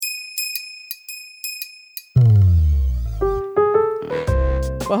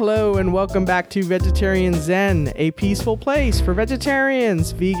Well, hello and welcome back to Vegetarian Zen, a peaceful place for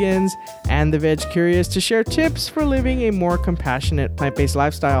vegetarians, vegans, and the veg curious to share tips for living a more compassionate plant-based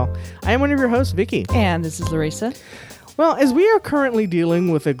lifestyle. I am one of your hosts, Vicky. And this is Larissa. Well, as we are currently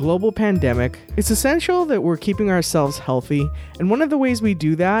dealing with a global pandemic, it's essential that we're keeping ourselves healthy, and one of the ways we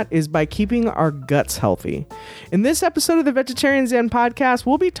do that is by keeping our guts healthy. In this episode of the Vegetarian Zen podcast,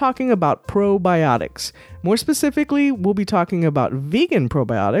 we'll be talking about probiotics. More specifically, we'll be talking about vegan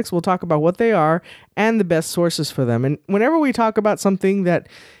probiotics. We'll talk about what they are and the best sources for them. And whenever we talk about something that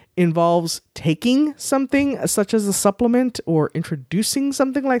involves taking something such as a supplement or introducing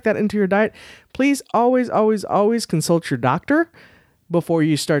something like that into your diet, please always consult your doctor before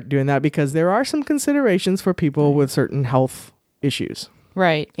you start doing that, because there are some considerations for people with certain health issues.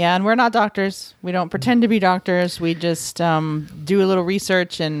 Right. Yeah. And we're not doctors. We don't pretend to be doctors. We just do a little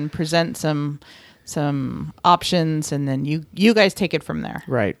research and present some options, and then you guys take it from there.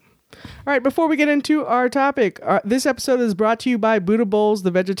 Right. All right, before we get into our topic, this episode is brought to you by Buddha Bowls,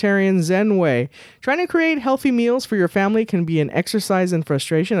 the Vegetarian Zen Way. Trying to create healthy meals for your family can be an exercise in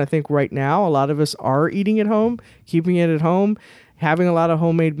frustration. I think right now a lot of us are eating at home, keeping it at home, having a lot of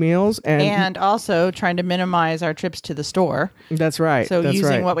homemade meals. And also trying to minimize our trips to the store. That's right. So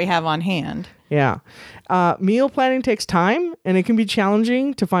using what we have on hand. Yeah. Meal planning takes time, and it can be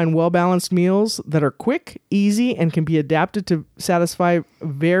challenging to find well-balanced meals that are quick, easy, and can be adapted to satisfy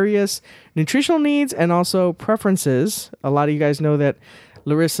various nutritional needs and also preferences. A lot of you guys know that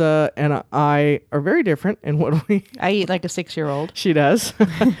Larissa and I are very different in what we... I eat like a 6-year-old. She does.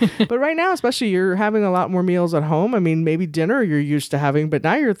 But right now, especially, you're having a lot more meals at home. I mean, maybe dinner you're used to having, but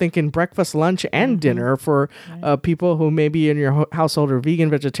now you're thinking breakfast, lunch, and dinner for people who maybe in your household are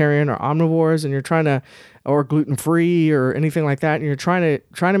vegan, vegetarian, or omnivores, and you're trying to, or gluten-free or anything like that, and you're trying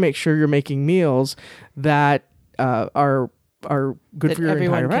to make sure you're making meals that are good for your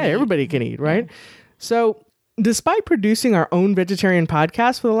entire... Right, everybody can eat, right? Yeah. So... despite producing our own vegetarian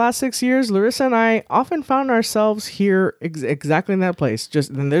podcast for the last 6 years, Larissa and I often found ourselves here exactly in that place.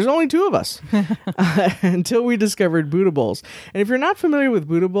 And there's only two of us until we discovered Buddha Bowls. And if you're not familiar with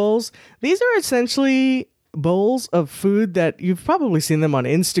Buddha Bowls, these are essentially bowls of food that you've probably seen them on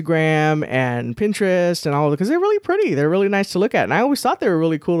Instagram and Pinterest and all of it, because they're really pretty. They're really nice to look at. And I always thought they were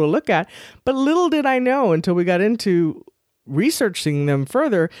really cool to look at. But little did I know until we got into researching them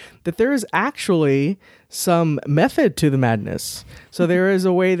further that there is actually some method to the madness. So there is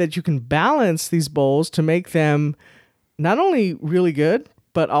a way that you can balance these bowls to make them not only really good,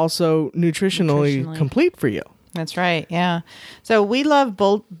 but also nutritionally complete for you. That's right. Yeah. So we love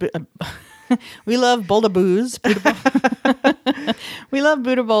we love Buddha Bowls. We love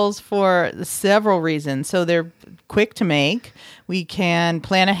Buddha Bowls for several reasons. So they're quick to make. We can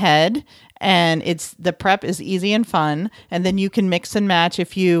plan ahead. And the prep is easy and fun. And then you can mix and match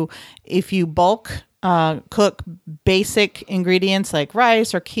if you bulk cook basic ingredients like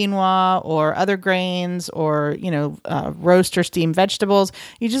rice or quinoa or other grains or roast or steam vegetables.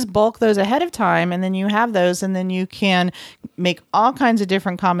 You just bulk those ahead of time, and then you have those, and then you can make all kinds of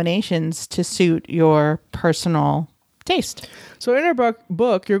different combinations to suit your personal taste. So in our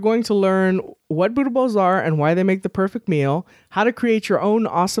book, you're going to learn what Buddha Bowls are and why they make the perfect meal, how to create your own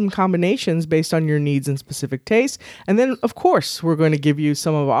awesome combinations based on your needs and specific tastes. And then, of course, we're going to give you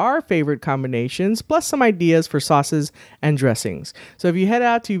some of our favorite combinations, plus some ideas for sauces and dressings. So if you head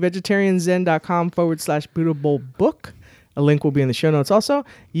out to vegetarianzen.com/Buddha Bowl book, a link will be in the show notes also,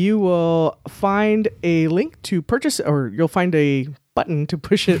 you will find a link to purchase, or you'll find a button to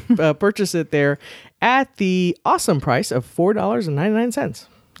purchase it there at the awesome price of $4.99.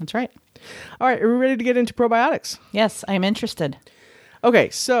 That's right. All right, are we ready to get into probiotics? Yes, I'm interested. Okay,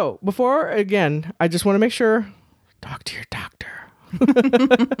 so again, I just want to make sure, talk to your doctor.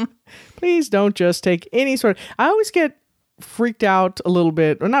 Please don't just take any sort of... I always get freaked out a little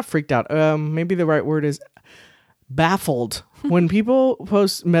bit, or not freaked out, maybe the right word is baffled when people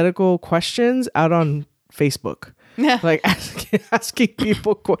post medical questions out on Facebook. Like asking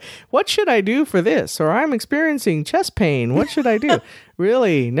people, what should I do for this? Or I'm experiencing chest pain. What should I do?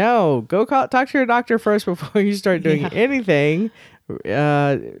 Really? No. Go talk to your doctor first before you start doing anything,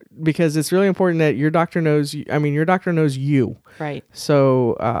 because it's really important that your doctor knows. Your doctor knows you. Right.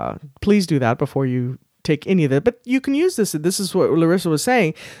 So please do that before you take any of that. But you can use this. This is what Larissa was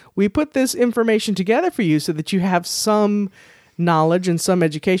saying. We put this information together for you so that you have some knowledge and some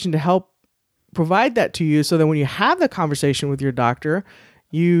education to help provide that to you, so that when you have the conversation with your doctor,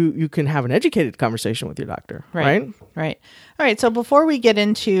 you can have an educated conversation with your doctor. Right. All right. So before we get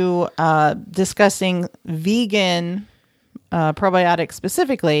into discussing vegan probiotics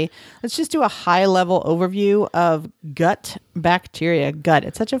specifically, let's just do a high level overview of gut bacteria. Gut.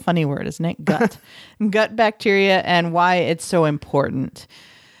 It's such a funny word, isn't it? Gut. Gut bacteria and why it's so important.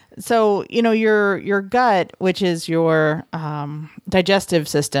 So, your gut, which is your digestive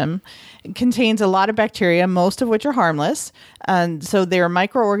system, contains a lot of bacteria, most of which are harmless. And so there are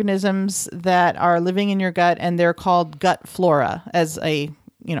microorganisms that are living in your gut, and they're called gut flora as a,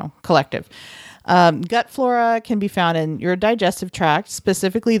 collective. Gut flora can be found in your digestive tract,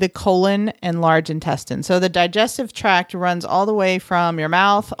 specifically the colon and large intestine. So the digestive tract runs all the way from your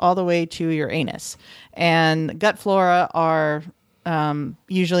mouth all the way to your anus. And gut flora are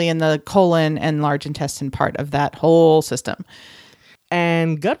usually in the colon and large intestine part of that whole system.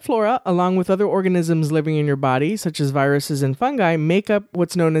 And gut flora, along with other organisms living in your body, such as viruses and fungi, make up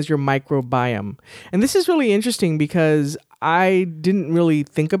what's known as your microbiome. And this is really interesting because I didn't really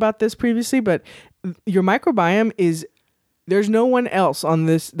think about this previously, but your microbiome is, there's no one else on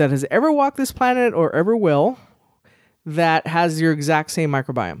this that has ever walked this planet or ever will that has your exact same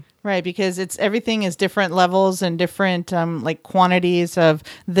microbiome. Right, because everything is different levels and different quantities of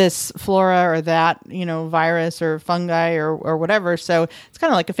this flora or that, virus or fungi or whatever. So it's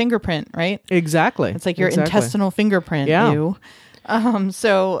kind of like a fingerprint, right? Exactly. It's like your intestinal fingerprint. Yeah. And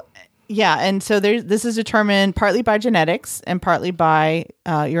so this is determined partly by genetics and partly by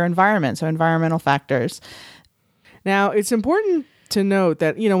your environment, so environmental factors. Now, it's important to note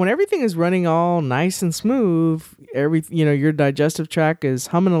that, when everything is running all nice and smooth, your digestive tract is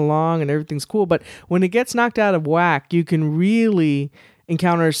humming along and everything's cool. But when it gets knocked out of whack, you can really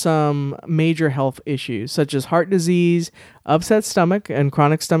encounter some major health issues, such as heart disease, upset stomach, and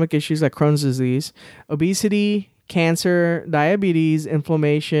chronic stomach issues like Crohn's disease, obesity, cancer, diabetes,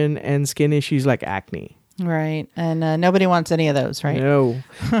 inflammation, and skin issues like acne. Right. And nobody wants any of those, right? No.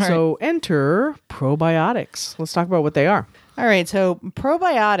 So enter probiotics. Let's talk about what they are. All right. So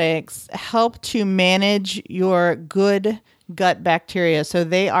probiotics help to manage your good gut bacteria. So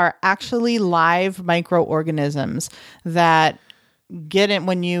they are actually live microorganisms that get it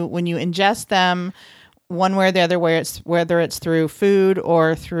when you ingest them one way or the other, whether it's through food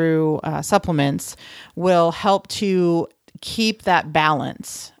or through supplements, will help to keep that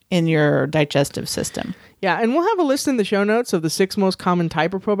balance in your digestive system. Yeah, and we'll have a list in the show notes of the 6 most common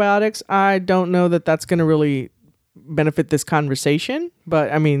type of probiotics. I don't know that that's going to really benefit this conversation, but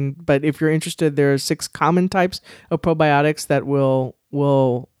if you're interested, there are 6 common types of probiotics that we'll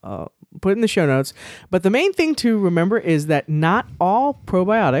put in the show notes. But the main thing to remember is that not all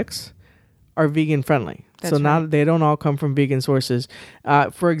probiotics are vegan friendly. That's right. They don't all come from vegan sources.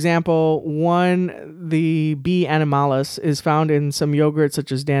 For example, the B. animalis is found in some yogurts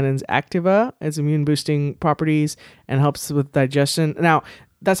such as Dannon's Activa. It's immune boosting properties and helps with digestion. Now,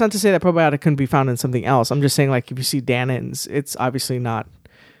 that's not to say that probiotic couldn't be found in something else. I'm just saying, like, if you see Dannon's, it's obviously not.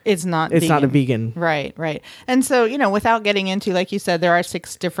 It's not a vegan. Right. And so, without getting into, like you said, there are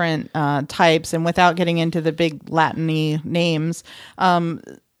 6 different types, and without getting into the big Latin-y names,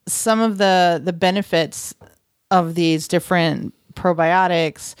 some of the benefits of these different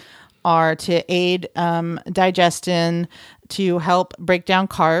probiotics are to aid digestion, to help break down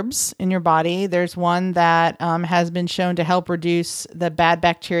carbs in your body. There's one that has been shown to help reduce the bad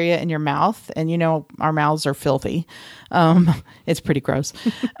bacteria in your mouth. And, our mouths are filthy. It's pretty gross.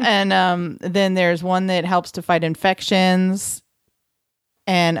 And then there's one that helps to fight infections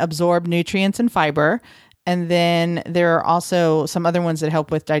and absorb nutrients and fiber. And then there are also some other ones that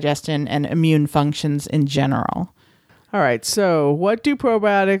help with digestion and immune functions in general. All right. So what do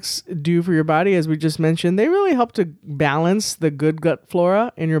probiotics do for your body? As we just mentioned, they really help to balance the good gut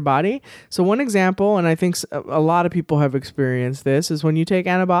flora in your body. So one example, and I think a lot of people have experienced this, is when you take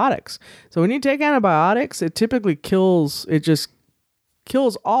antibiotics. So when you take antibiotics, it typically kills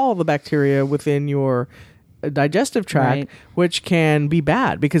all the bacteria within your digestive tract, right, which can be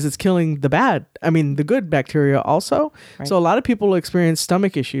bad because it's killing the good bacteria also. Right. So a lot of people experience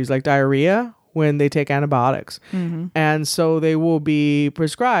stomach issues like diarrhea when they take antibiotics. Mm-hmm. And so they will be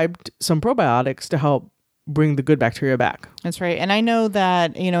prescribed some probiotics to help bring the good bacteria back. That's right. And I know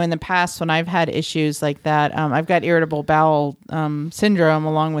that, in the past when I've had issues like that, I've got irritable bowel syndrome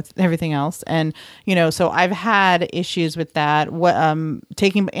along with everything else. And, so I've had issues with that,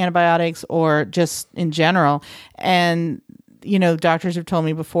 taking antibiotics or just in general. And, doctors have told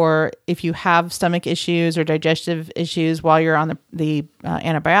me before, if you have stomach issues or digestive issues while you're on the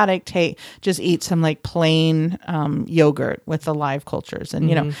antibiotic, just eat some like plain yogurt with the live cultures.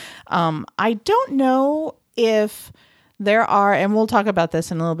 And, I don't know if there are, and we'll talk about this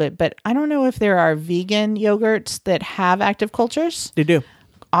in a little bit, but I don't know if there are vegan yogurts that have active cultures. They do.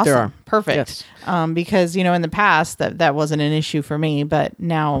 Awesome. There are. Perfect. Yes. Because, in the past that wasn't an issue for me, but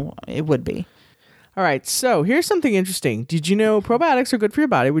now it would be. All right, so here's something interesting. Did you know probiotics are good for your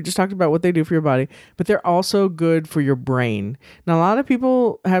body? We just talked about what they do for your body, but they're also good for your brain. Now, a lot of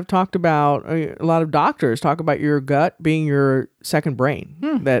people have talked about, a lot of doctors talk about your gut being your second brain.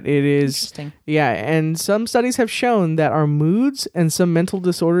 That it is. Interesting. Yeah, and some studies have shown that our moods and some mental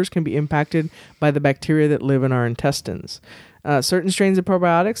disorders can be impacted by the bacteria that live in our intestines. Certain strains of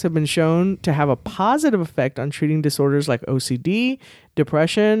probiotics have been shown to have a positive effect on treating disorders like OCD,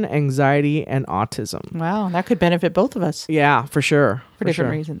 depression, anxiety, and autism. Wow, that could benefit both of us Yeah, for sure. for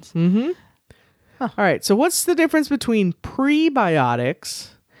different reasons. All right, so what's the difference between prebiotics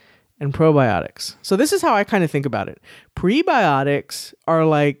and probiotics? So this is how I kind of think about it. Prebiotics are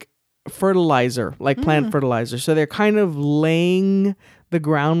like fertilizer, like plant fertilizer. So they're kind of laying the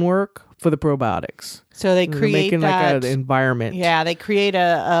groundwork for the probiotics. So they create making that, like an environment. Yeah, they create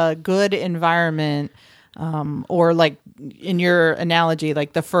a good environment, or like in your analogy,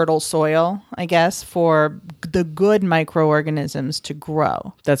 like the fertile soil, I guess, for the good microorganisms to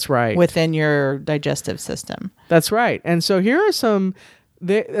grow. That's right. Within your digestive system. That's right. And so here are some.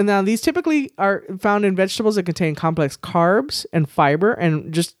 Now, these typically are found in vegetables that contain complex carbs and fiber.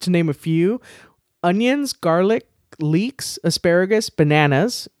 And just to name a few, onions, garlic, leeks, asparagus,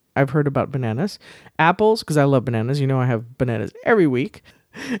 bananas. I've heard about bananas. Apples, because I love bananas. I have bananas every week.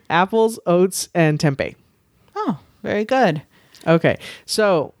 Apples, oats, and tempeh. Oh, very good. Okay.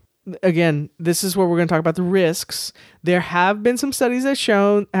 So, again, this is where we're going to talk about the risks. There have been some studies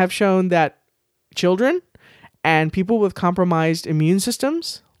that have shown that children and people with compromised immune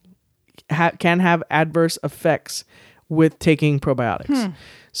systems can have adverse effects with taking probiotics.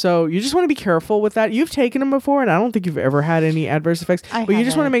 So you just want to be careful with that. You've taken them before, and I don't think you've ever had any adverse effects. But you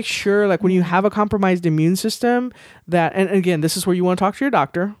just want to make sure, like when you have a compromised immune system, that, and again, this is where you want to talk to your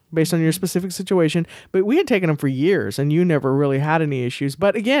doctor based on your specific situation. But we had taken them for years, and you never really had any issues.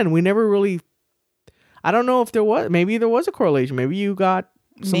 But again, we never really, I don't know if maybe there was a correlation. Maybe you got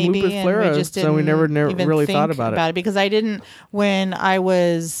some lupus flare-ups, so we never really thought about it. Because I didn't, when I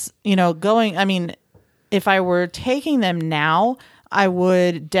was, going, if I were taking them now, I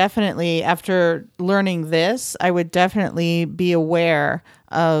would definitely, after learning this, I would definitely be aware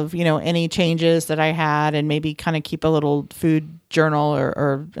of, any changes that I had, and maybe kind of keep a little food journal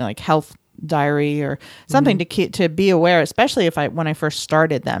or like health diary or something to be aware, especially when I first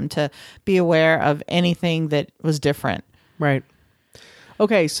started them, to be aware of anything that was different. Right.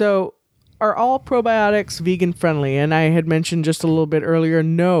 Okay, so are all probiotics vegan friendly? And I had mentioned just a little bit earlier,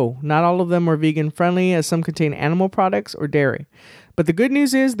 no, not all of them are vegan friendly, as some contain animal products or dairy. But the good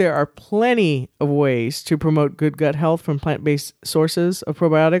news is there are plenty of ways to promote good gut health from plant-based sources of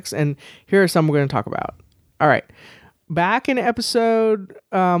probiotics, and here are some we're going to talk about. All right. Back in episode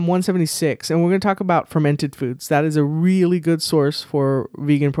 176, and we're going to talk about fermented foods. That is a really good source for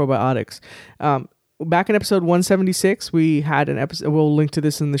vegan probiotics. Back in episode 176, we had an episode, we'll link to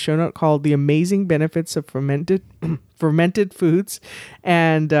this in the show note, called The Amazing Benefits of Fermented Foods.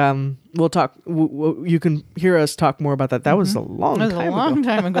 And we'll talk, you can hear us talk more about that. That was a long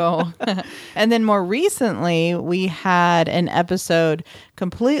time ago. And then more recently, we had an episode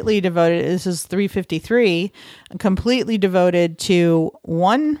completely devoted, this is 353, completely devoted to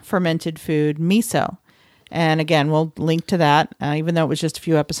one fermented food, miso. And again, we'll link to that. Even though it was just a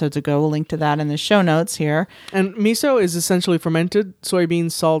few episodes ago, we'll link to that in the show notes here. And miso is essentially fermented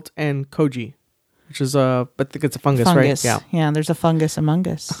soybean, salt, and koji, which is I think it's a fungus, right? Yeah, there's a fungus among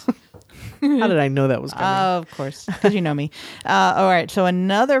us. How did I know that was coming? Of course, because you know me. All right, so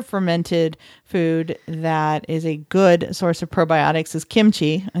another fermented food that is a good source of probiotics is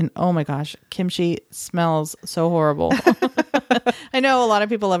kimchi. And oh my gosh, kimchi smells so horrible. I know a lot of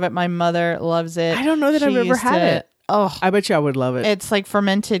people love it. My mother loves it. I don't know that I've ever had it. Oh, I bet you I would love it. It's like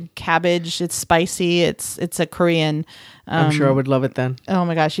fermented cabbage. It's spicy. It's a Korean. I'm sure I would love it then. Oh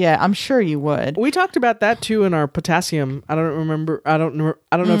my gosh, yeah, I'm sure you would. We talked about that too in our potassium. I don't know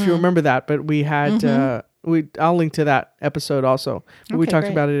if you remember that, but we had I'll link to that episode also. Okay, we talked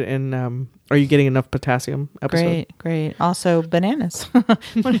about it in Are You Getting Enough Potassium episode. Great. Also bananas.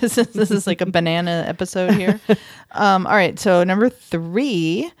 What is this? This is like a banana episode here. All right, so number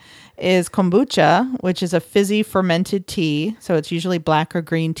 3 is kombucha, which is a fizzy fermented tea. So it's usually black or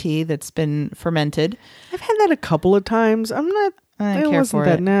green tea that's been fermented. I've had that a couple of times. I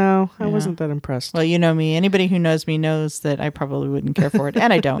wasn't that impressed. Well, you know me. Anybody who knows me knows that I probably wouldn't care for it,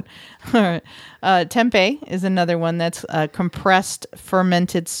 and I don't. All right. Tempeh is another one that's compressed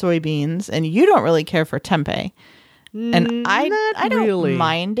fermented soybeans, and you don't really care for tempeh. And I don't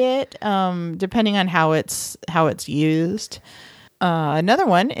mind it, depending on how it's used. Another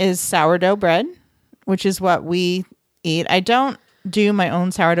one is sourdough bread, which is what we eat. I don't do my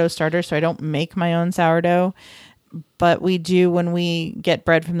own sourdough starter, so I don't make my own sourdough. But we do, when we get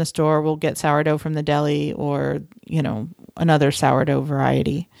bread from the store, we'll get sourdough from the deli or, another sourdough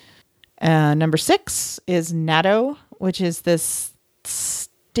variety. Number 6 is natto, which is this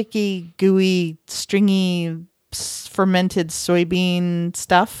sticky, gooey, stringy, fermented soybean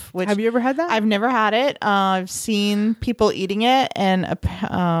stuff. Which Have you ever had that? I've never had it. I've seen people eating it, and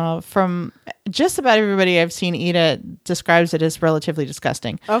from just about everybody I've seen eat it describes it as relatively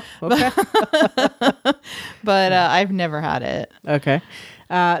disgusting. Oh, okay. But I've never had it. Okay.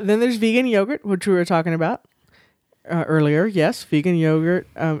 Then there's vegan yogurt, which we were talking about earlier. Yes, vegan yogurt.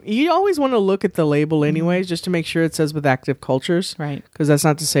 You always want to look at the label anyways, just to make sure it says with active cultures. Right. Because that's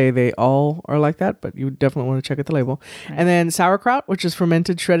not to say they all are like that, but you definitely want to check at the label. Right. And then sauerkraut, which is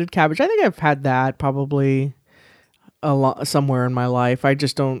fermented shredded cabbage. I think I've had that probably somewhere in my life. I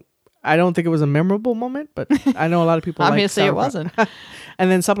don't think it was a memorable moment, but I know a lot of people obviously like it wasn't.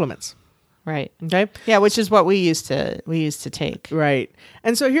 And then supplements. Right. Okay. Yeah, which is what we used to take. Right.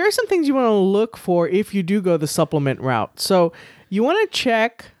 And so here are some things you want to look for if you do go the supplement route. So you want to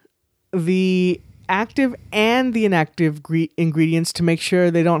check the active and the inactive ingredients to make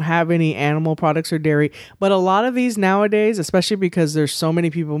sure they don't have any animal products or dairy. But a lot of these nowadays, especially because there's so many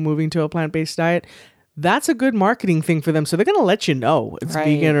people moving to a plant-based diet, that's a good marketing thing for them. So they're going to let you know it's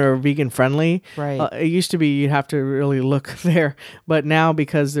vegan or vegan friendly. Right. It used to be you'd have to really look there. But now,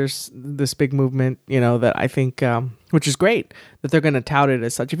 because there's this big movement, that I think, which is great, that they're going to tout it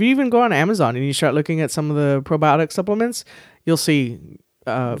as such. If you even go on Amazon and you start looking at some of the probiotic supplements, you'll see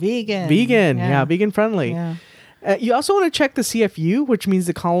vegan. Yeah, vegan friendly. Yeah. You also want to check the CFU, which means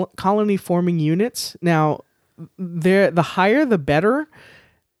the colony forming units. Now, the higher, the better.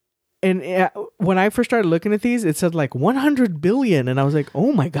 And when I first started looking at these, it said like 100 billion. And I was like,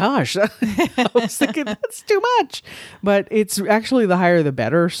 oh my gosh. I was thinking that's too much. But it's actually the higher the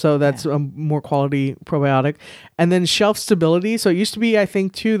better. So that's a more quality probiotic. And then shelf stability. So it used to be, I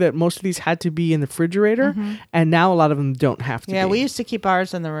think, too, that most of these had to be in the refrigerator. Mm-hmm. And now a lot of them don't have to be. Yeah, we used to keep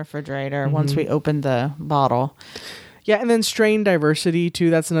ours in the refrigerator once we opened the bottle. Yeah, and then strain diversity, too.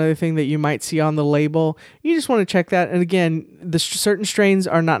 That's another thing that you might see on the label. You just want to check that. And again, the certain strains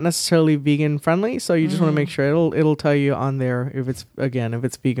are not necessarily vegan friendly, so you just want to make sure it'll tell you on there if it's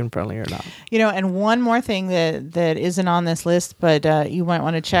vegan friendly or not. And one more thing that isn't on this list, but you might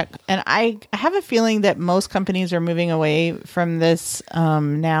want to check. And I have a feeling that most companies are moving away from this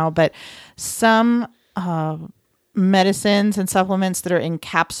now, but some medicines and supplements that are in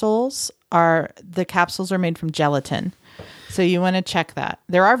capsules the capsules are made from gelatin. So you want to check that.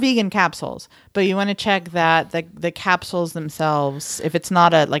 There are vegan capsules, but you want to check that the capsules themselves, if it's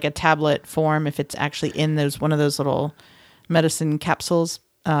not a tablet form, if it's actually in one of those little medicine capsules,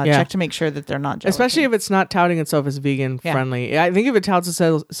 check to make sure that they're not gelatin. Especially if it's not touting itself as vegan friendly. I think if it touts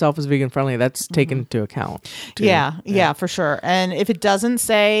itself as vegan friendly, that's taken into account too. Yeah, for sure. And if it doesn't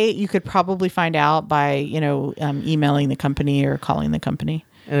say, you could probably find out by emailing the company or calling the company.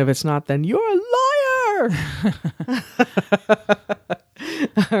 And if it's not, then you're a liar.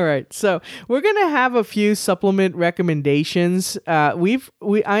 All right. So we're going to have a few supplement recommendations. I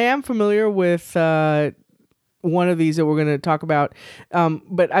am familiar with one of these that we're going to talk about.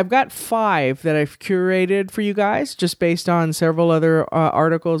 But I've got 5 that I've curated for you guys, just based on several other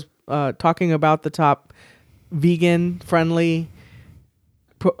articles talking about the top vegan friendly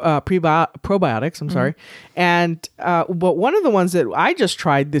probiotics. I'm sorry. And but one of the ones that I just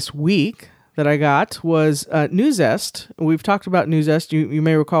tried this week that I got was Nuzest. We've talked about Nuzest. You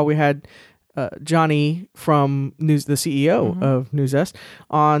may recall we had Johnny from the CEO of Nuzest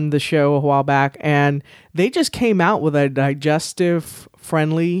on the show a while back, and they just came out with a digestive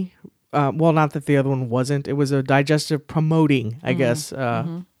friendly. Well, not that the other one wasn't. It was a digestive promoting, I guess,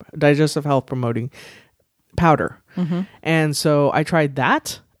 digestive health promoting powder. And so I tried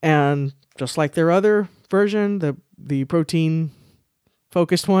that, and just like their other version, the protein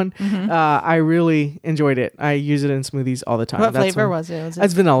focused one, I really enjoyed it. I use it in smoothies all the time. What flavor was it?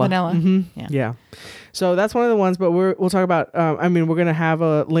 It's vanilla. Vanilla. Yeah. So that's one of the ones, but we'll talk about, we're going to have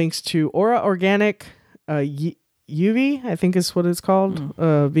links to Aura Organic UV, I think is what it's called,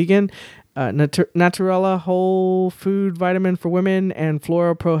 vegan, Naturella Whole Food Vitamin for Women, and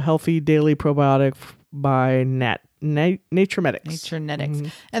Flora Pro Healthy Daily Probiotic by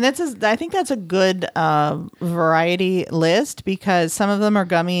Naturemedics. And I think that's a good variety list, because some of them are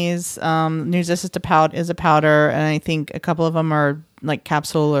gummies. Nuzest is a powder, and I think a couple of them are like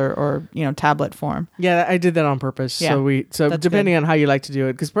capsule or tablet form. Yeah, I did that on purpose. Yeah, so depending on how you like to do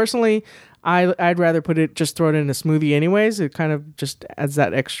it, because personally I'd rather throw it in a smoothie anyways. It kind of just adds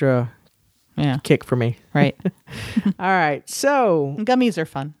that extra kick for me. Right. All right. So gummies are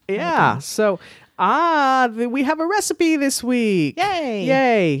fun. Yeah. So we have a recipe this week. Yay.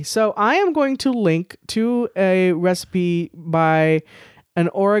 Yay. So I am going to link to a recipe by an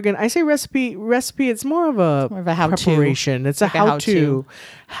Oregon. I say recipe. It's more of a how-to. preparation. It's like a how-to.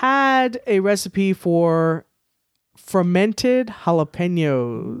 Had a recipe for fermented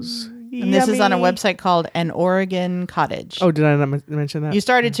jalapenos. And this is on a website called An Oregon Cottage. Oh, did I not mention that? You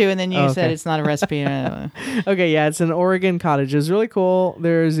started to, and then you said it's not a recipe. Okay, yeah, it's an Oregon Cottage. It's really cool.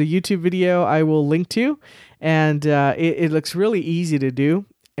 There's a YouTube video I will link to, and it looks really easy to do.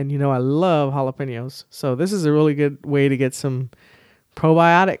 And, I love jalapenos. So this is a really good way to get some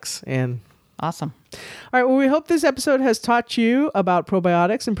probiotics and awesome. All right, well, we hope this episode has taught you about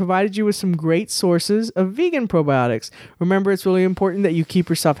probiotics and provided you with some great sources of vegan probiotics. Remember, it's really important that you keep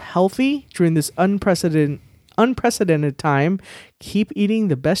yourself healthy during this unprecedented time. Keep eating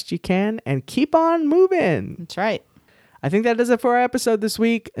the best you can and keep on moving. That's right. I think that does it for our episode this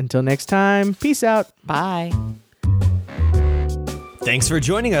week. Until next time, peace out. Bye. Thanks for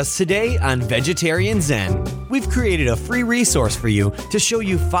joining us today on Vegetarian Zen. We've created a free resource for you to show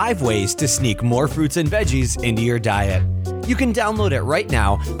you 5 ways to sneak more fruits and veggies into your diet. You can download it right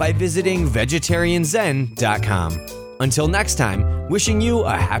now by visiting vegetarianzen.com. Until next time, wishing you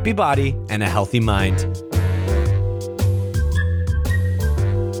a happy body and a healthy mind.